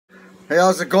Hey,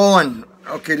 how's it going?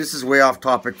 Okay, this is way off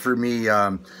topic for me.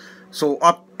 So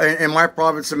up in my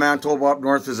province of Manitoba, up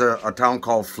north, is a town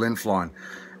called Flin Flon.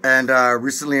 And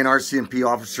recently an RCMP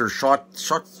officer shot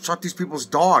these people's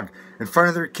dog in front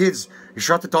of their kids. He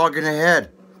shot the dog in the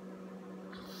head.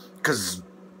 Cause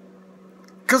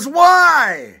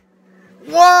why?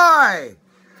 Why?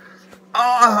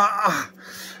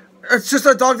 It's just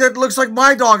a dog that looks like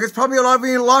my dog. It's probably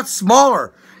a lot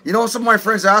smaller. You know, some of my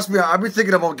friends ask me, I've been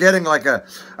thinking about getting like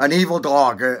an evil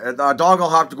dog, a dog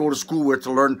I'll have to go to school with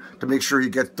to learn to make sure he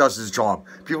does his job.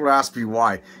 People ask me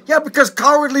why. Yeah, because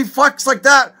cowardly fucks like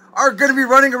that are going to be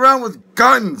running around with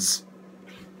guns.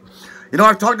 You know,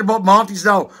 I've talked about Mounties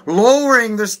now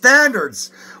lowering the standards.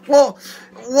 Well,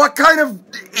 what kind of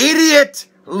idiot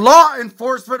law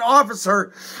enforcement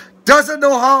officer doesn't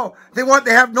know how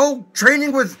they have no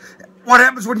training with what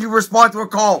happens when you respond to a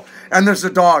call and there's a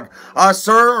dog?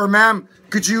 Sir or ma'am,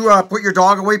 could you put your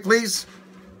dog away, please?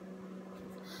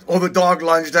 Oh, the dog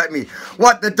lunged at me.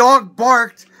 What? The dog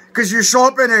barked because you show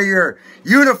up in your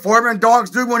uniform and dog's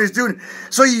doing what he's doing.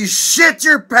 So you shit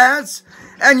your pants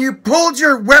and you pulled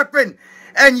your weapon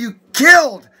and you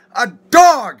killed a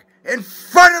dog in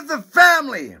front of the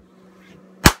family.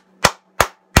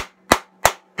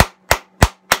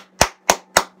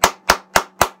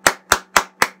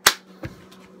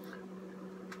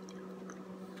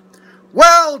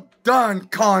 Well done,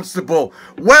 Constable.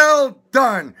 Well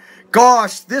done.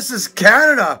 Gosh, this is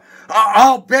Canada.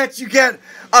 I'll bet you get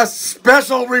a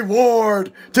special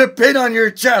reward to pin on your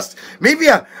chest. Maybe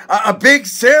a big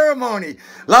ceremony.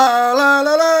 La la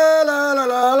la la la la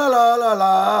la la la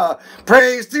la.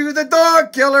 Praise to the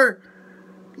dog killer.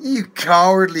 You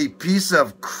cowardly piece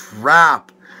of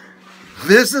crap.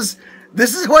 This is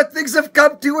what things have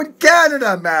come to in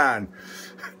Canada, man.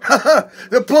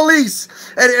 The police,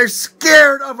 and they're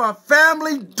scared of a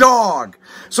family dog,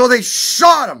 so they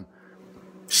shot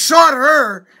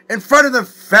her in front of the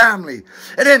family.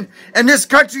 And then in this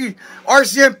country,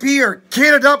 RCMP are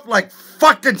kitted up like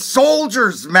fucking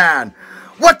soldiers, man.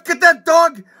 What could that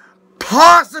dog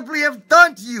possibly have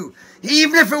done to you,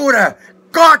 even if it would have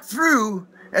got through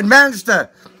and managed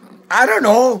to, I don't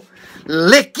know,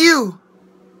 lick you?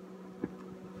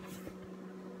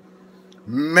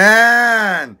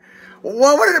 Man,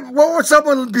 what would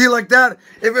someone be like that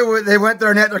if they went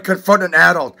there and had to confront an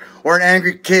adult or an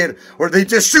angry kid, or they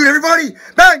just shoot everybody?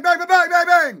 Bang, bang, bang, bang, bang,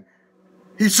 bang.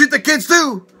 He'd shoot the kids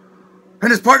too. And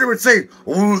his partner would say,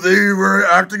 oh, they were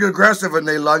acting aggressive and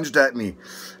they lunged at me.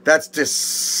 That's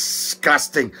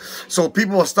disgusting. So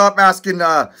people will stop asking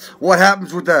what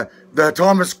happens with the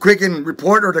Thomas Quiggin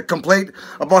report or the complaint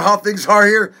about how things are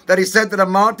here that he sent to the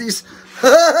Mounties.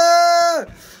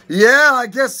 Yeah, I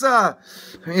guess,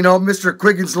 you know, Mr.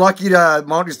 Quiggin's lucky that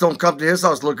Mounties don't come to his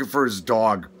house looking for his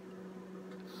dog.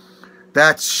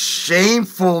 That's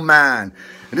shameful, man.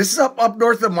 And this is up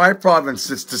north of my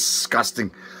province. It's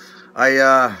disgusting.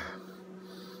 I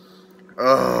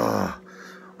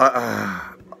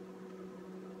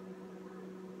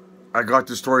got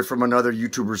this story from another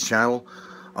YouTuber's channel.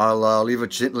 I'll leave a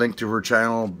link to her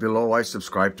channel below. I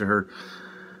subscribe to her.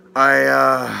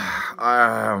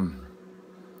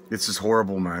 It's just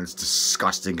horrible, man. It's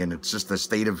disgusting, and it's just the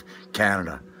state of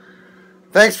Canada.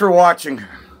 Thanks for watching.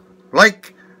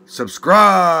 Like,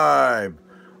 subscribe,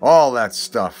 all that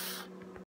stuff.